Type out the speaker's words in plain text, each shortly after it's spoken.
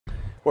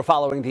We're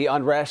following the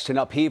unrest and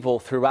upheaval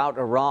throughout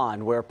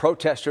Iran, where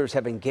protesters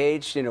have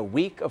engaged in a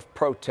week of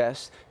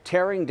protests,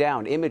 tearing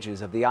down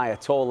images of the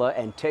Ayatollah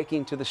and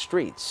taking to the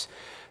streets.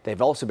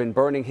 They've also been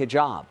burning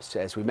hijabs.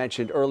 As we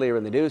mentioned earlier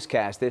in the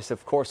newscast, this,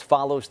 of course,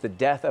 follows the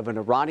death of an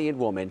Iranian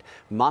woman,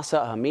 Mahsa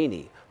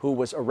Amini, who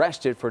was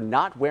arrested for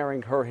not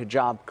wearing her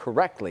hijab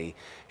correctly.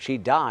 She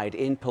died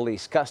in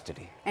police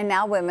custody. And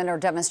now women are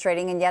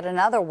demonstrating in yet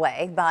another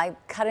way by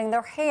cutting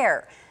their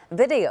hair.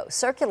 Videos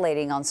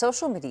circulating on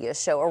social media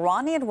show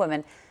Iranian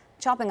women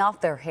chopping off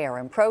their hair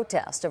in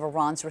protest of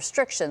Iran's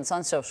restrictions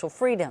on social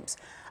freedoms,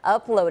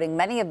 uploading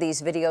many of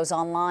these videos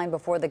online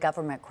before the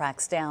government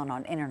cracks down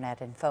on internet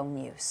and phone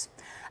use.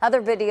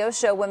 Other videos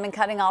show women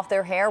cutting off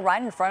their hair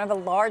right in front of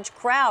a large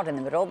crowd in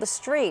the middle of the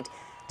street,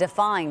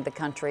 defying the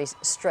country's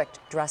strict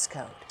dress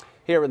code.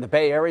 Here in the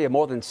Bay Area,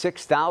 more than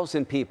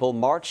 6,000 people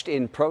marched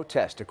in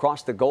protest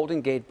across the Golden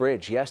Gate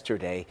Bridge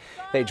yesterday.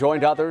 They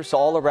joined others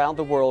all around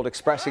the world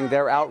expressing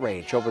their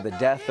outrage over the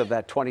death of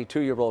that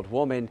 22-year-old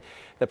woman.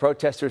 The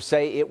protesters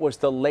say it was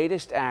the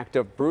latest act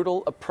of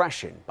brutal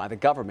oppression by the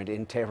government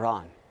in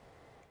Tehran.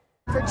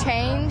 For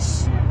change,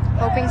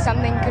 hoping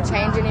something could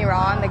change in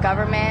Iran, the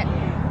government,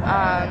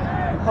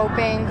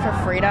 hoping for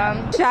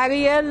freedom.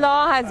 Sharia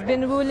law has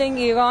been ruling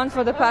Iran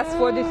for the past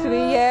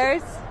 43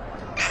 years.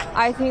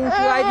 I think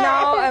right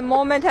now a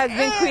moment has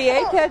been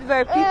created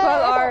where people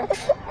are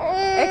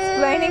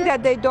explaining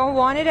that they don't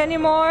want it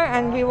anymore,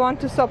 and we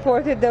want to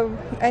support it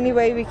any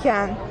way we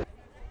can.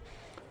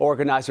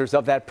 Organizers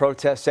of that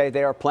protest say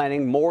they are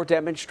planning more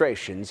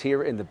demonstrations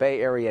here in the Bay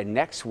Area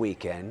next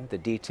weekend. The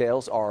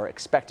details are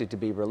expected to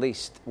be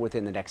released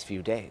within the next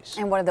few days.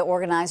 And one of the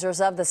organizers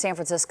of the San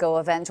Francisco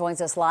event joins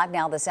us live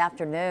now this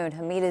afternoon.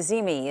 Hamid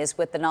Azimi is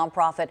with the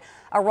nonprofit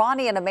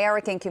Iranian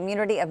American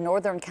Community of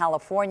Northern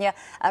California.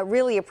 I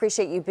really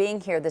appreciate you being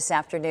here this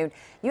afternoon.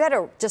 You had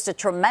just a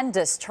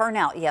tremendous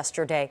turnout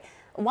yesterday.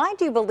 Why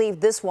do you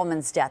believe this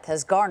woman's death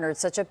has garnered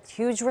such a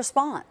huge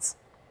response?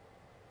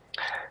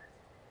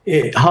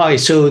 Hi.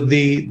 So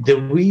the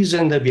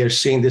reason that we are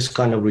seeing this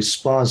kind of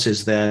response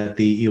is that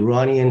the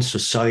Iranian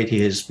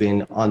society has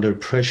been under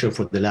pressure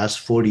for the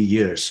last 40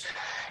 years.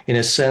 In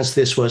a sense,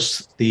 this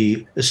was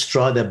the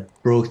straw that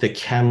broke the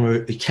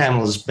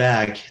camel's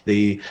back,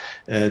 the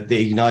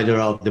igniter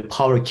of the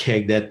power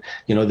keg that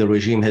the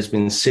regime has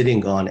been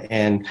sitting on.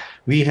 And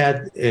we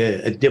had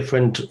a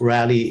different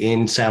rally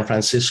in San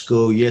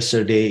Francisco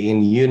yesterday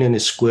in Union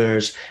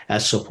Squares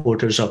as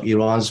supporters of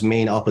Iran's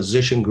main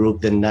opposition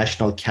group, the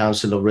National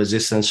Council of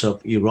Resistance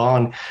of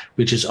Iran,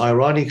 which is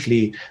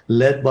ironically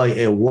led by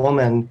a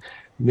woman,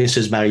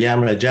 Mrs.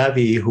 Maryam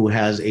Rajavi, who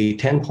has a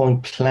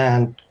 10-point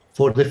plan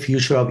for the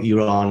future of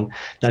Iran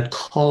that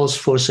calls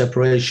for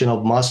separation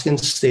of mosque and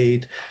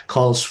state,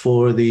 calls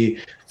for the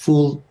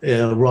full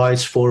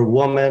rights for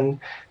women,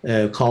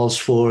 calls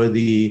for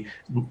the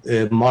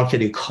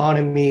market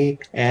economy,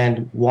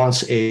 and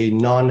wants a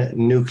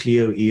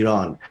non-nuclear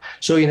Iran.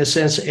 So in a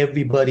sense,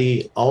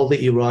 everybody, all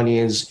the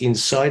Iranians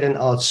inside and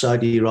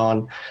outside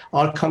Iran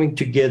are coming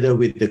together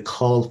with the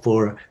call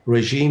for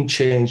regime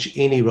change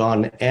in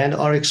Iran, and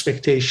our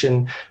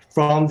expectation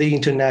from the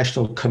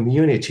international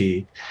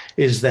community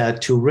is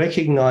that to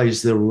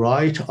recognize the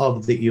right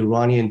of the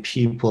Iranian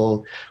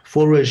people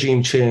for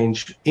regime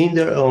change in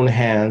their own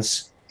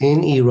hands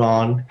in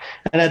Iran,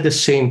 and at the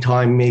same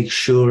time make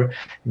sure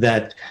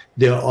that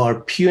there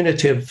are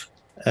punitive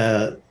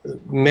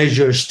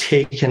measures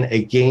taken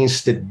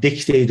against the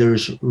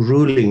dictators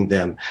ruling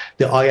them.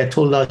 The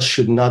Ayatollahs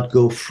should not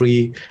go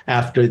free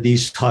after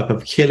these type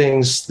of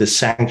killings. The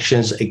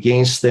sanctions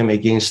against them,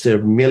 against their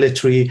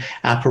military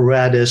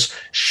apparatus,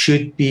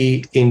 should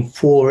be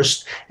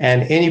enforced.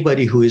 And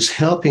anybody who is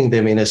helping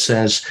them, in a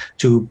sense,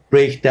 to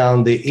break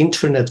down the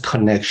internet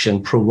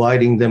connection,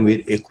 providing them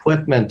with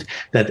equipment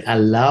that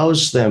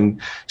allows them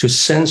to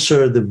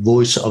censor the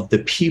voice of the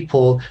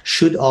people,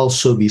 should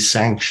also be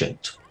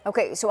sanctioned.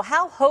 Okay, so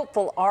how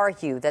hopeful are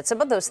you that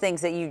some of those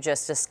things that you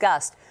just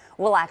discussed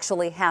will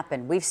actually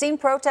happen? We've seen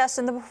protests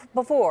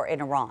before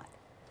in Iran.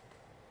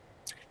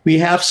 We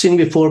have seen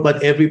before,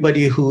 but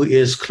everybody who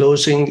is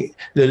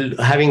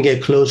having a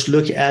close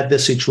look at the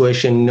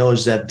situation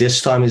knows that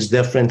this time is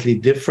definitely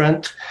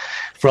different.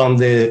 From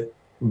the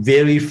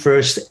very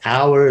first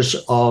hours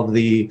of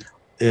the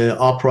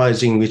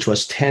uprising, which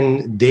was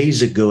 10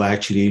 days ago,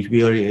 actually,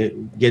 we are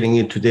getting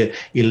into the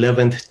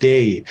 11th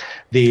day.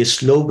 The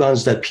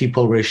slogans that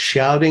people were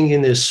shouting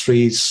in the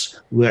streets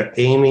were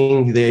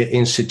aiming the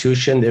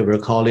institution. They were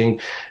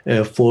calling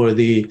for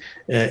the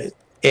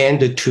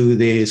end to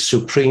the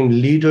supreme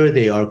leader.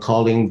 They are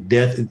calling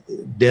death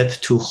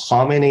to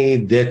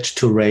Khamenei, death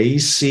to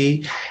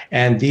Raisi.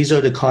 And these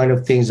are the kind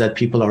of things that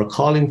people are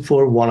calling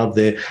for. One of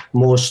the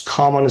most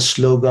common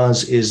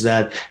slogans is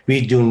that we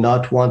do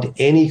not want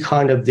any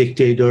kind of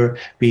dictator,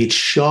 be it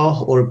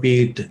Shah or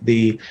be it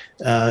the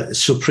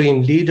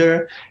supreme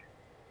leader,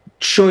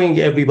 showing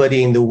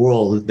everybody in the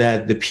world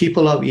that the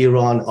people of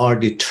Iran are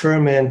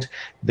determined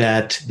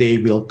that they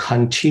will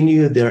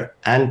continue their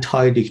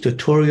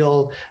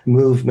anti-dictatorial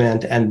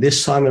movement, and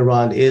this time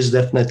around is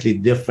definitely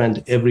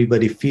different.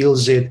 Everybody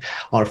feels it.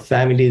 Our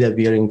family that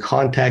we are in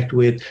contact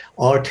with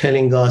are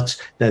telling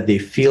us that they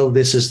feel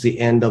this is the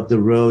end of the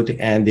road,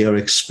 and they are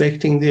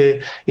expecting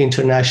the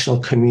international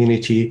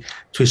community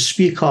to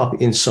speak up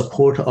in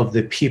support of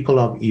the people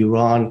of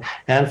Iran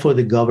and for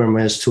the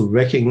governments to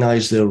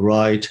recognize their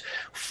right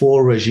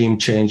for regime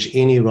change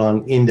in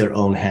Iran in their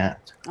own hand.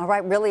 All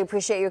right, really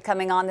appreciate you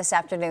coming on this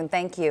afternoon.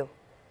 Thank you.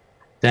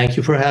 Thank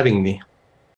you for having me.